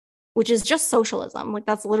need, which is just socialism. Like,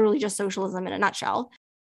 that's literally just socialism in a nutshell.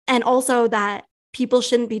 And also that people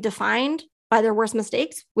shouldn't be defined by their worst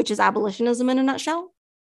mistakes, which is abolitionism in a nutshell.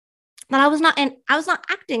 But I was not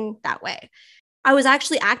acting that way. I was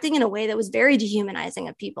actually acting in a way that was very dehumanizing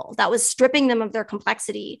of people, that was stripping them of their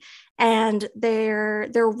complexity and their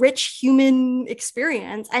rich human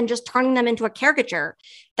experience and just turning them into a caricature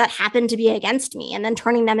that happened to be against me and then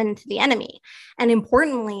turning them into the enemy. And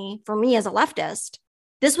importantly, for me as a leftist,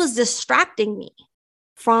 this was distracting me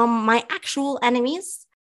from my actual enemies,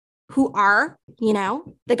 who are,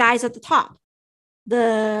 the guys at the top,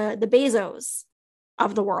 the Bezos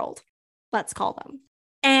of the world, let's call them.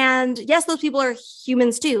 And yes, those people are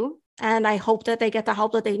humans too. And I hope that they get the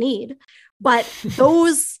help that they need. But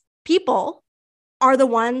those people are the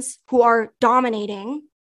ones who are dominating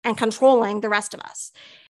and controlling the rest of us.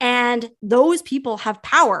 And those people have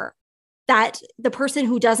power that the person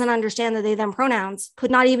who doesn't understand the they, them pronouns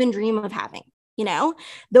could not even dream of having.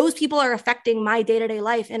 Those people are affecting my day-to-day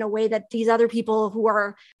life in a way that these other people who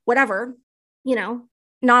are whatever, not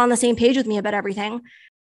on the same page with me about everything,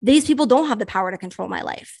 these people don't have the power to control my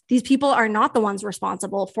life. These people are not the ones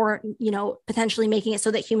responsible for, potentially making it so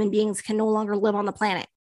that human beings can no longer live on the planet.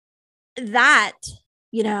 That,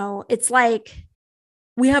 it's like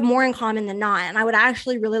we have more in common than not. And I would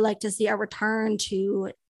actually really like to see a return to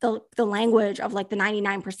the language of like the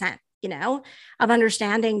 99%. Of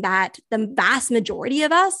understanding that the vast majority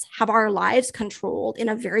of us have our lives controlled in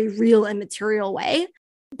a very real and material way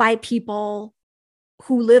by people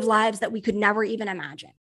who live lives that we could never even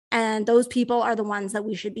imagine. And those people are the ones that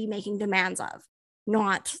we should be making demands of,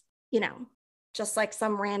 not, just like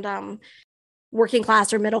some random working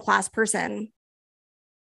class or middle class person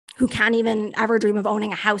who can't even ever dream of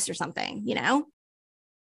owning a house or something,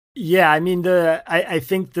 Yeah, I mean, I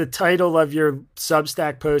think the title of your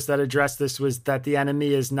Substack post that addressed this was that the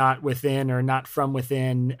enemy is not within or not from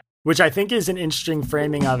within, which I think is an interesting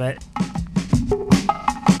framing of it.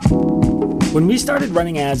 When we started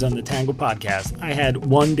running ads on the Tangle podcast, I had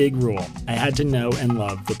one big rule. I had to know and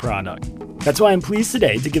love the product. That's why I'm pleased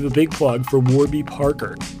today to give a big plug for Warby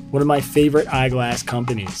Parker, one of my favorite eyeglass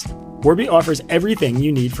companies. Warby offers everything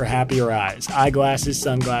you need for happier eyes: eyeglasses,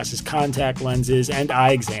 sunglasses, contact lenses, and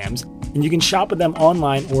eye exams, and you can shop with them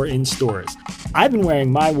online or in stores. I've been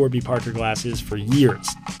wearing my Warby Parker glasses for years.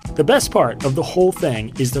 The best part of the whole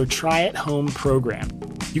thing is their try-at-home program.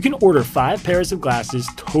 You can order 5 pairs of glasses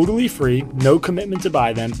totally free, no commitment to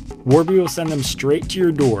buy them. Warby will send them straight to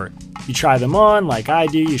your door. You try them on like I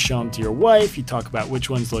do, you show them to your wife, you talk about which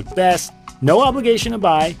ones look best. No obligation to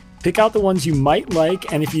buy. Pick out the ones you might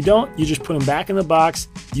like, and if you don't, you just put them back in the box,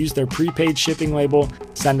 use their prepaid shipping label,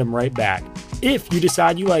 send them right back. If you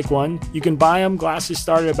decide you like one, you can buy them. Glasses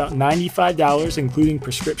start at about $95, including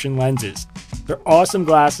prescription lenses. They're awesome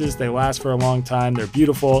glasses. They last for a long time. They're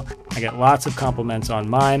beautiful. I get lots of compliments on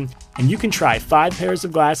mine. And you can try 5 pairs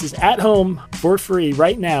of glasses at home for free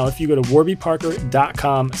right now if you go to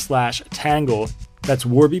warbyparker.com/tangle. That's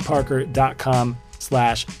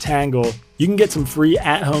warbyparker.com/tangle. You can get some free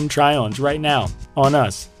at-home try-ons right now on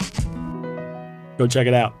us. Go check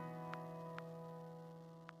it out.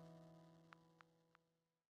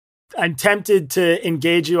 I'm tempted to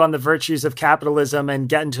engage you on the virtues of capitalism and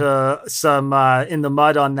get into some in the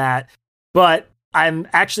mud on that. But I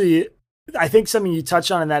think something you touched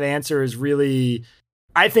on in that answer is really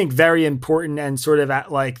I think, very important and sort of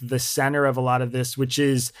at like the center of a lot of this, which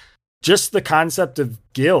is just the concept of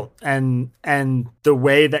guilt and the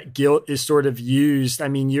way that guilt is sort of used. I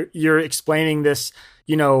mean, you're explaining this,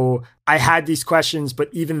 I had these questions, but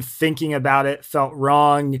even thinking about it felt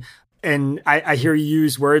wrong. And I hear you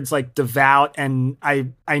use words like devout. And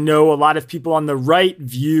I know a lot of people on the right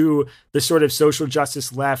view the sort of social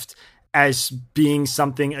justice left as being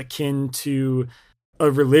something akin to a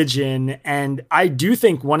religion. And I do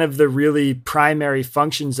think one of the really primary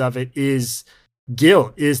functions of it is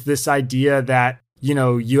guilt, is this idea that,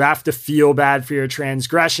 you have to feel bad for your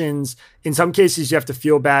transgressions. In some cases, you have to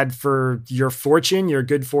feel bad for your fortune, your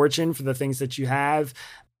good fortune, for the things that you have.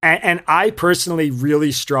 And I personally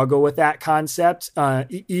really struggle with that concept,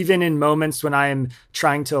 even in moments when I am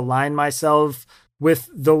trying to align myself with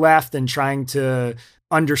the left and trying to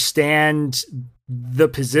understand the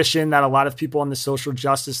position that a lot of people on the social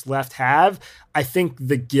justice left have. I think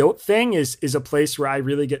the guilt thing is a place where I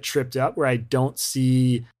really get tripped up, where I don't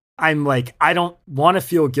see, I'm like, I don't want to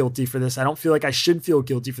feel guilty for this. I don't feel like I should feel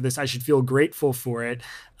guilty for this. I should feel grateful for it.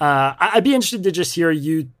 I'd be interested to just hear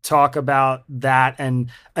you talk about that.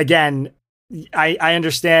 And again, I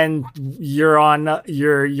understand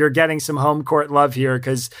you're getting some home court love here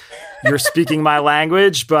because you're speaking my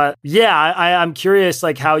language, but yeah, I'm curious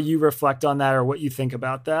like how you reflect on that or what you think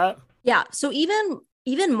about that. Yeah. So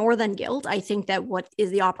even more than guilt, I think that what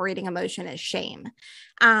is the operating emotion is shame.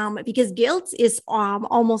 Because guilt is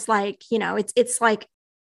almost like, it's like,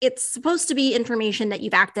 it's supposed to be information that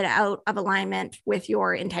you've acted out of alignment with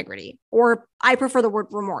your integrity, or I prefer the word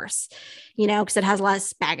remorse, because it has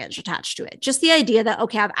less baggage attached to it. Just the idea that,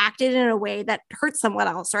 okay, I've acted in a way that hurts someone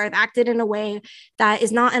else, or I've acted in a way that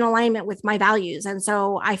is not in alignment with my values. And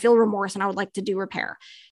so I feel remorse and I would like to do repair.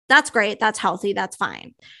 That's great. That's healthy. That's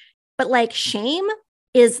fine. But like shame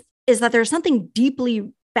is that there's something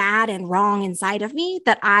deeply bad and wrong inside of me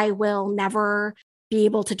that I will never be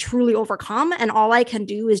able to truly overcome. And all I can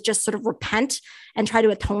do is just sort of repent and try to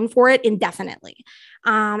atone for it indefinitely.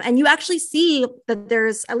 And you actually see that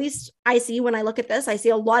there's, at least I see when I look at this, I see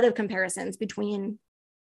a lot of comparisons between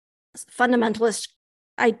fundamentalist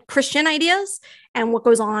Christian ideas and what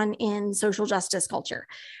goes on in social justice culture.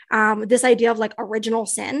 This idea of like original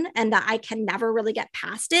sin, and that I can never really get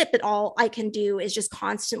past it, but all I can do is just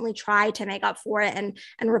constantly try to make up for it and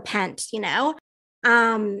repent,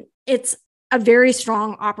 it's a very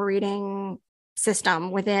strong operating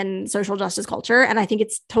system within social justice culture. And I think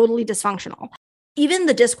it's totally dysfunctional. Even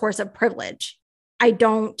the discourse of privilege, I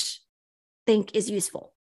don't think is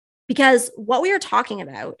useful, because what we are talking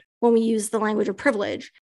about when we use the language of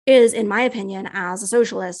privilege is, in my opinion, as a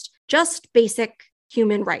socialist, just basic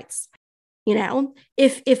human rights.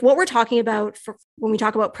 If what we're talking about when we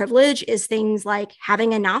talk about privilege is things like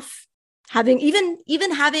having enough, having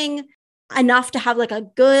enough to have like a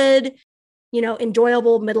good,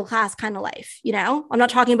 enjoyable middle-class kind of life, I'm not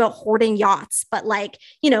talking about hoarding yachts, but like,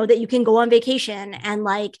 that you can go on vacation and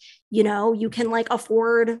like, you can like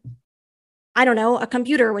afford, I don't know, a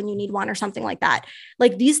computer when you need one or something like that.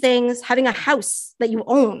 Like these things, having a house that you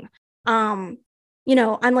own, I'm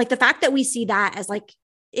like, the fact that we see that as like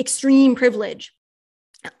extreme privilege,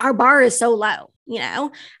 our bar is so low,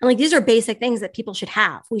 and like, these are basic things that people should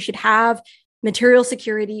have. We should have material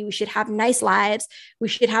security. We should have nice lives. We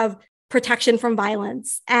should have protection from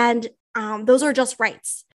violence. And those are just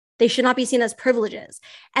rights. They should not be seen as privileges.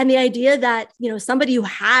 And the idea that, somebody who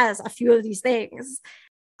has a few of these things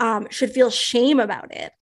should feel shame about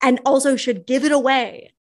it and also should give it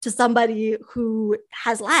away to somebody who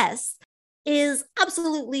has less is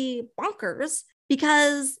absolutely bonkers,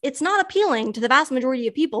 because it's not appealing to the vast majority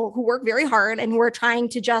of people who work very hard and who are trying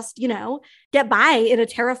to just, get by in a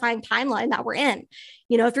terrifying timeline that we're in.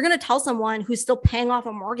 If you're going to tell someone who's still paying off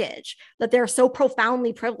a mortgage that they're so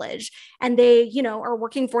profoundly privileged and they, are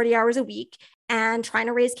working 40 hours a week and trying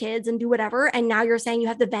to raise kids and do whatever, and now you're saying you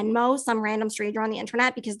have to Venmo some random stranger on the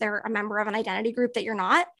internet because they're a member of an identity group that you're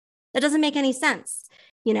not, that doesn't make any sense.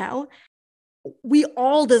 We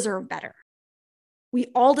all deserve better. We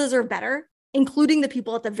all deserve better, including the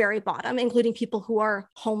people at the very bottom, including people who are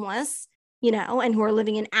homeless, and who are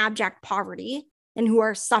living in abject poverty and who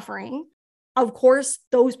are suffering. Of course,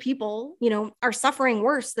 those people, are suffering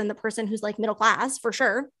worse than the person who's like middle class, for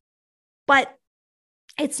sure. But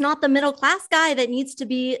it's not the middle class guy that needs to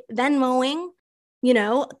be Venmoing,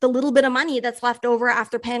 the little bit of money that's left over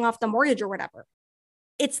after paying off the mortgage or whatever.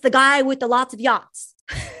 It's the guy with the lots of yachts.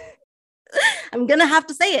 I'm going to have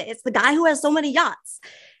to say it. It's the guy who has so many yachts.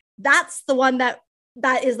 That's the one that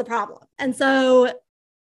is the problem. And so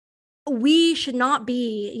we should not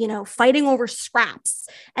be, fighting over scraps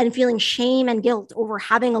and feeling shame and guilt over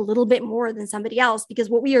having a little bit more than somebody else, because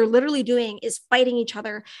what we are literally doing is fighting each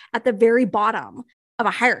other at the very bottom of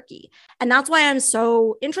a hierarchy. And that's why I'm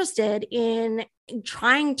so interested in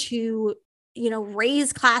trying to,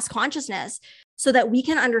 raise class consciousness so that we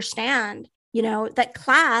can understand, that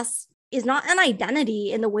class is not an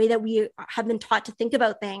identity in the way that we have been taught to think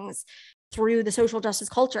about things through the social justice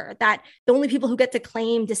culture, that the only people who get to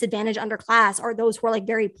claim disadvantage under class are those who are like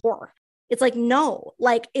very poor. It's like, no,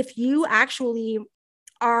 like if you actually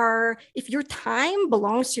if your time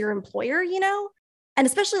belongs to your employer, and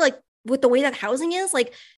especially like with the way that housing is,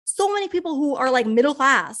 like so many people who are like middle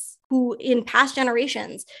class, who in past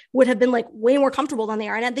generations would have been like way more comfortable than they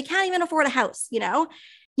are, and they can't even afford a house,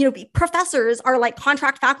 professors are like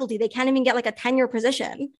contract faculty. They can't even get like a tenure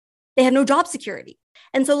position. They have no job security.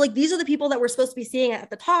 And so like, these are the people that we're supposed to be seeing at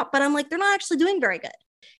the top, but I'm like, they're not actually doing very good.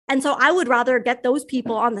 And so I would rather get those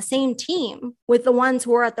people on the same team with the ones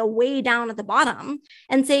who are at the way down at the bottom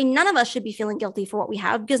and say, none of us should be feeling guilty for what we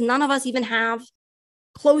have, because none of us even have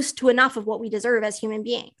close to enough of what we deserve as human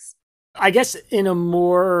beings. I guess in a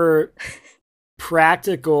more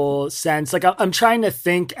practical sense, like I'm trying to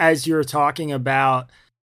think as you're talking about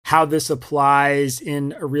how this applies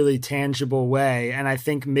in a really tangible way. And I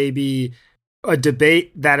think maybe a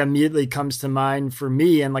debate that immediately comes to mind for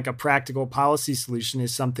me and like a practical policy solution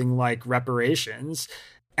is something like reparations.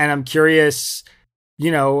 And I'm curious,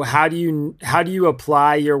 how do you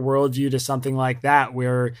apply your worldview to something like that,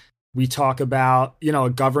 where we talk about, a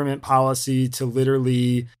government policy to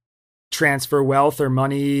literally transfer wealth or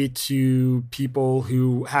money to people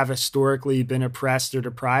who have historically been oppressed or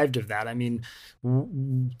deprived of that? I mean,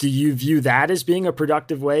 do you view that as being a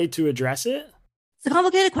productive way to address it? It's a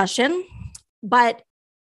complicated question, but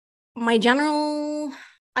my general,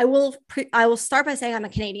 I will start by saying I'm a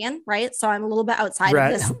Canadian, right? So I'm a little bit outside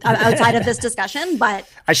of this discussion, but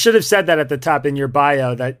I should have said that at the top in your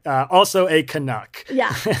bio, that also a Canuck.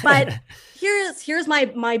 Yeah, but here's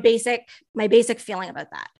my basic feeling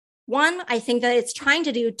about that. One, I think that it's trying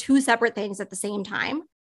to do two separate things at the same time.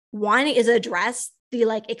 One is address the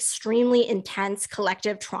like extremely intense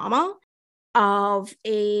collective trauma of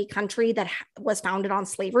a country that was founded on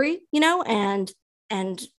slavery, and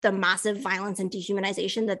the massive violence and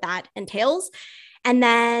dehumanization that entails. And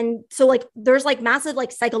then, so like, there's like massive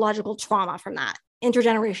like psychological trauma from that,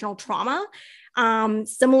 intergenerational trauma,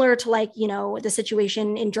 similar to like, the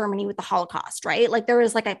situation in Germany with the Holocaust, right? Like there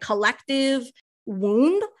is like a collective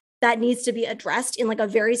wound that needs to be addressed in like a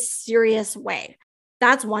very serious way.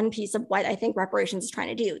 That's one piece of what I think reparations is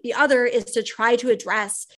trying to do. The other is to try to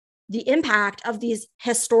address the impact of these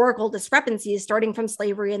historical discrepancies, starting from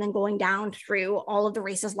slavery and then going down through all of the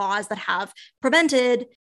racist laws that have prevented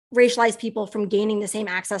racialized people from gaining the same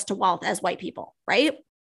access to wealth as white people, right?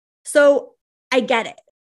 So I get it.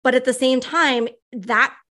 But at the same time,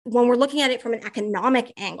 that when we're looking at it from an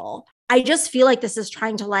economic angle, I just feel like this is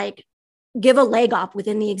trying to like give a leg up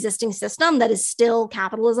within the existing system that is still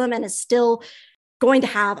capitalism and is still going to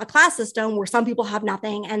have a class system where some people have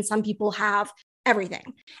nothing and some people have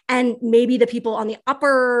everything. And maybe the people on the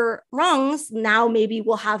upper rungs now maybe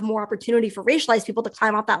will have more opportunity for racialized people to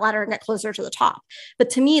climb up that ladder and get closer to the top. But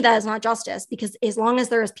to me, that is not justice, because as long as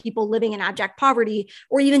there is people living in abject poverty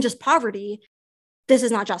or even just poverty, this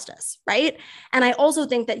is not justice, right? And I also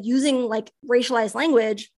think that using like racialized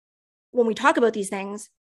language when we talk about these things,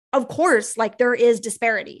 of course, like there is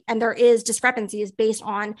disparity and there is discrepancies based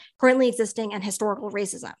on currently existing and historical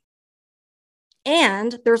racism.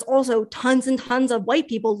 And there's also tons and tons of white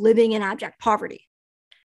people living in abject poverty.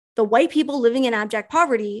 The white people living in abject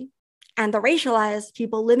poverty and the racialized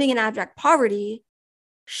people living in abject poverty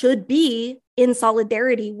should be in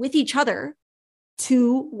solidarity with each other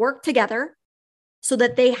to work together so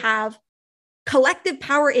that they have collective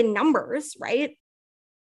power in numbers, right?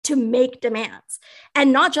 To make demands.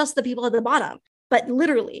 And not just the people at the bottom, but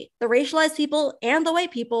literally the racialized people and the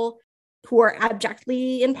white people who are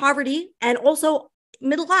abjectly in poverty and also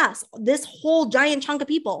middle class. This whole giant chunk of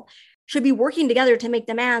people should be working together to make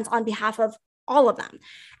demands on behalf of all of them.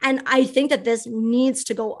 And I think that this needs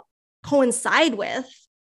to coincide with,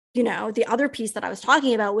 the other piece that I was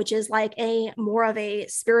talking about, which is like a more of a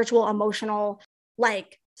spiritual, emotional,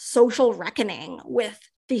 like social reckoning with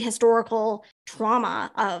the historical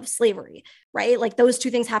trauma of slavery, right? Like those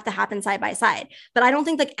two things have to happen side by side. But I don't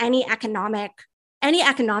think like any economic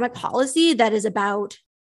policy that is about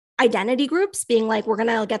identity groups being like, we're going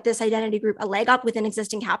to get this identity group a leg up within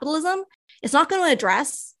existing capitalism, it's not going to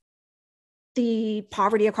address the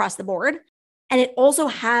poverty across the board. And it also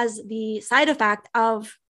has the side effect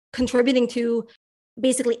of contributing to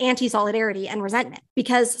basically anti-solidarity and resentment,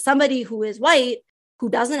 because somebody who is white, who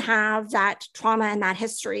doesn't have that trauma and that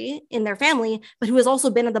history in their family, but who has also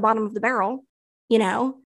been at the bottom of the barrel, you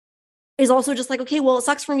know, is also just like, okay, well, it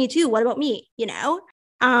sucks for me too. What about me? You know?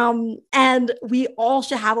 And we all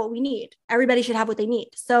should have what we need. Everybody should have what they need.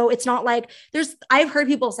 So it's not like I've heard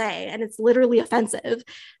people say, and it's literally offensive.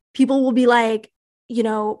 People will be like, you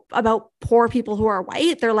know, about poor people who are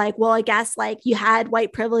white. They're like, well, I guess like you had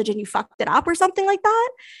white privilege and you fucked it up or something like that,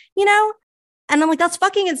 you know? And I'm like, that's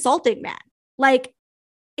fucking insulting, man. Like,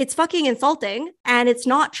 it's fucking insulting and it's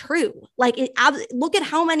not true. Like, look at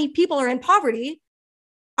how many people are in poverty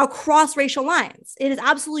across racial lines. It is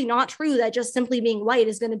absolutely not true that just simply being white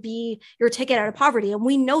is going to be your ticket out of poverty. And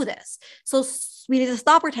we know this. So we need to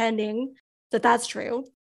stop pretending that that's true.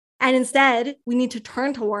 And instead, we need to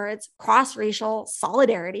turn towards cross-racial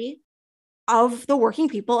solidarity of the working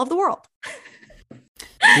people of the world.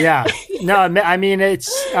 Yeah. No, I mean,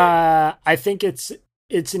 I think it's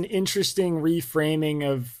an interesting reframing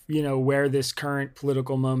of, you know, where this current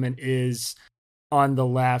political moment is on the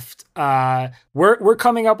left. We're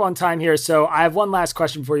coming up on time here, so I have one last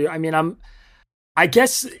question for you. I mean, I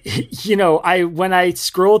guess, you know, when I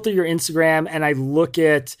scroll through your Instagram and I look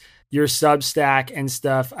at your Substack and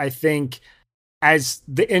stuff, I think, as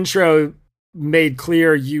the intro made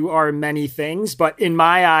clear, you are many things, but in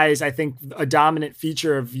my eyes, I think a dominant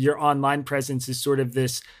feature of your online presence is sort of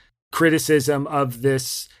this criticism of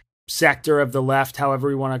this sector of the left, however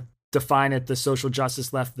we want to define it, the social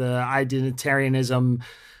justice left, the identitarianism.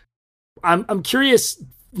 I'm curious,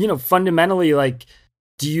 you know, fundamentally, like,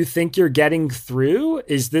 do you think you're getting through?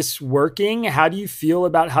 Is this working? How do you feel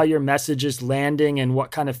about how your message is landing and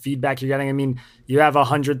what kind of feedback you're getting? I mean, you have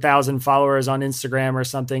 100,000 followers on Instagram or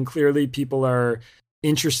something. Clearly people are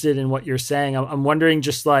interested in what you're saying. I'm wondering,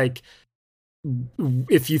 just like,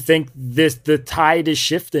 if you think the tide is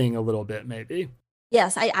shifting a little bit, maybe.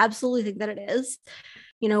 Yes, I absolutely think that it is.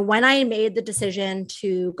 You know, when I made the decision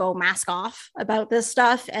to go mask off about this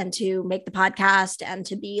stuff and to make the podcast and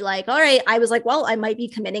to be like, all right, I was like, well, I might be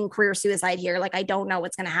committing career suicide here. Like, I don't know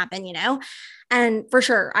what's going to happen, you know? And for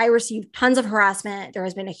sure, I received tons of harassment. There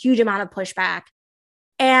has been a huge amount of pushback.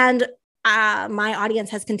 And my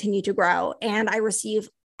audience has continued to grow. And I receive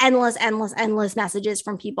endless messages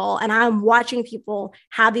from people. And I'm watching people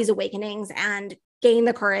have these awakenings and gain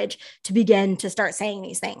the courage to begin to start saying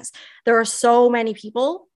these things. There are so many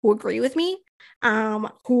people who agree with me,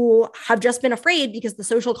 who have just been afraid because the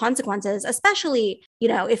social consequences, especially, you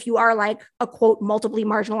know, if you are like a quote, multiply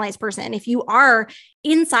marginalized person, if you are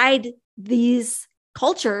inside these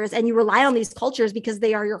cultures and you rely on these cultures because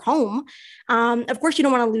they are your home, of course, you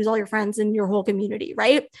don't want to lose all your friends and your whole community,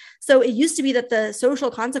 right? So it used to be that the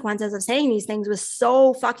social consequences of saying these things was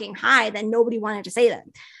so fucking high that nobody wanted to say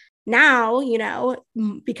them. Now, you know,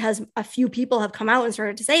 because a few people have come out and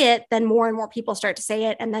started to say it, then more and more people start to say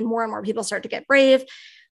it. And then more and more people start to get brave,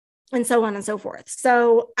 and so on and so forth.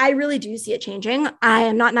 So I really do see it changing. I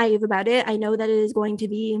am not naive about it. I know that it is going to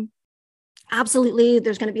be absolutely,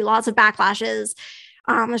 there's going to be lots of backlashes.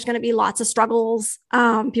 There's going to be lots of struggles.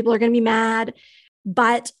 People are going to be mad.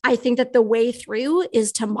 But I think that the way through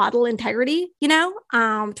is to model integrity, you know,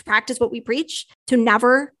 to practice what we preach, to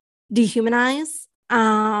never dehumanize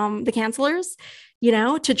the cancelers, you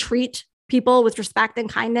know, to treat people with respect and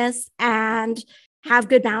kindness and have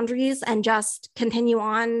good boundaries and just continue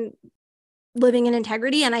on living in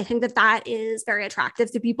integrity. And I think that that is very attractive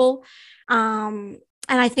to people. And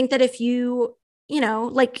I think that if you know,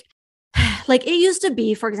 like it used to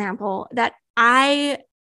be, for example, that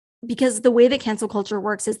because the way that cancel culture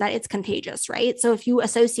works is that it's contagious, right? So if you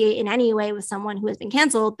associate in any way with someone who has been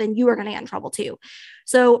canceled, then you are going to get in trouble too.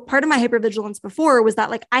 So part of my hypervigilance before was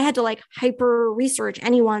that like I had to like hyper research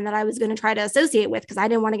anyone that I was going to try to associate with because I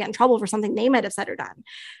didn't want to get in trouble for something they might have said or done.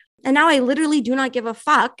 And now I literally do not give a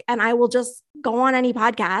fuck, and I will just go on any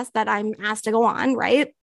podcast that I'm asked to go on,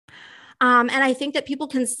 right? And I think that people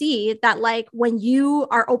can see that, like, when you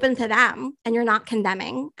are open to them and you're not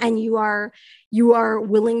condemning and you are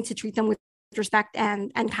willing to treat them with respect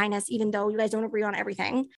and kindness, even though you guys don't agree on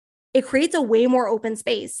everything, it creates a way more open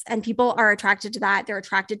space, and people are attracted to that. They're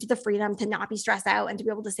attracted to the freedom to not be stressed out and to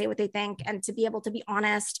be able to say what they think and to be able to be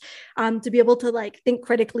honest, to be able to like think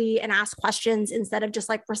critically and ask questions instead of just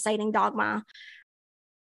like reciting dogma.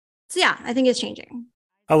 So yeah, I think it's changing.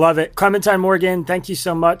 I love it. Clementine Morgan, thank you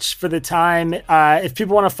so much for the time. If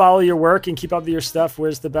people want to follow your work and keep up with your stuff,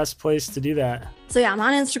 where's the best place to do that? So yeah, I'm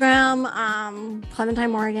on Instagram, Clementine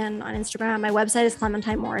Morgan on Instagram. My website is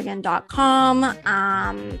clementinemorgan.com.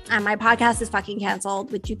 And my podcast is Fucking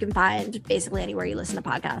Canceled, which you can find basically anywhere you listen to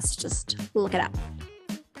podcasts. Just look it up.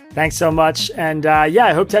 Thanks so much. And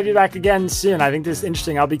I hope to have you back again soon. I think this is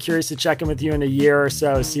interesting. I'll be curious to check in with you in a year or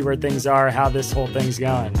so, see where things are, how this whole thing's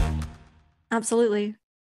going. Absolutely.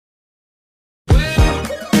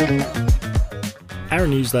 Our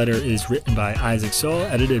newsletter is written by Isaac Saul,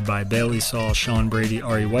 edited by Bailey Saul, Sean Brady,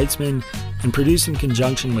 Ari Weitzman, and produced in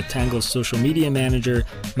conjunction with Tangle's social media manager,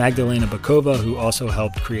 Magdalena Bokova, who also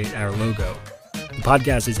helped create our logo. The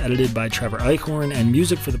podcast is edited by Trevor Eichhorn, and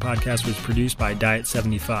music for the podcast was produced by Diet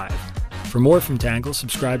 75. For more from Tangle,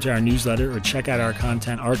 subscribe to our newsletter or check out our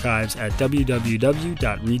content archives at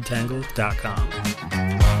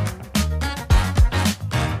www.readtangle.com.